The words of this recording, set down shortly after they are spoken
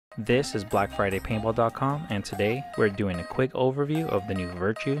This is BlackFridayPaintball.com, and today we're doing a quick overview of the new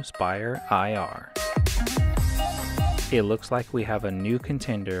Virtue Spire IR. It looks like we have a new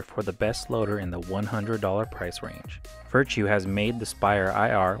contender for the best loader in the $100 price range. Virtue has made the Spire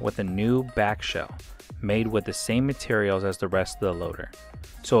IR with a new back shell, made with the same materials as the rest of the loader.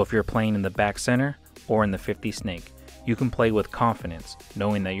 So if you're playing in the back center or in the 50 snake, you can play with confidence,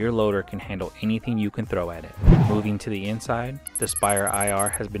 knowing that your loader can handle anything you can throw at it. Moving to the inside, the Spire IR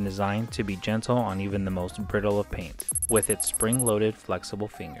has been designed to be gentle on even the most brittle of paint, with its spring-loaded flexible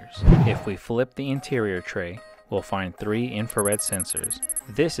fingers. If we flip the interior tray, we'll find 3 infrared sensors.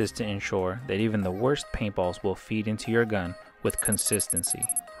 This is to ensure that even the worst paintballs will feed into your gun with consistency,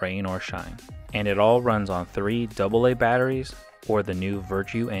 rain or shine. And it all runs on 3 AA batteries or the new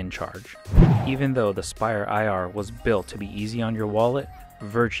Virtue N-Charge. Even though the Spire IR was built to be easy on your wallet,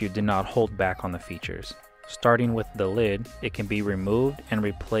 Virtue did not hold back on the features. Starting with the lid, it can be removed and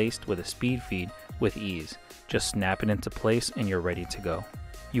replaced with a speed feed with ease. Just snap it into place and you're ready to go.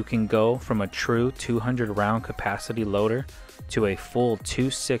 You can go from a true 200 round capacity loader to a full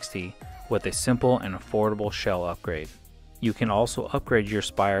 260 with a simple and affordable shell upgrade. You can also upgrade your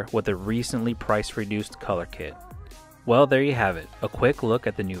Spire with a recently price reduced color kit. Well, there you have it, a quick look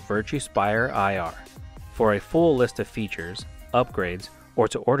at the new Virtue Spire IR. For a full list of features, upgrades, or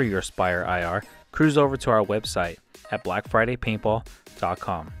to order your Spire IR, cruise over to our website at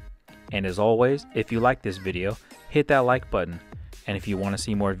BlackFridayPaintball.com. And as always, if you like this video, hit that like button. And if you want to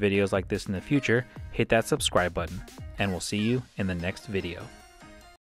see more videos like this in the future, hit that subscribe button. And we'll see you in the next video.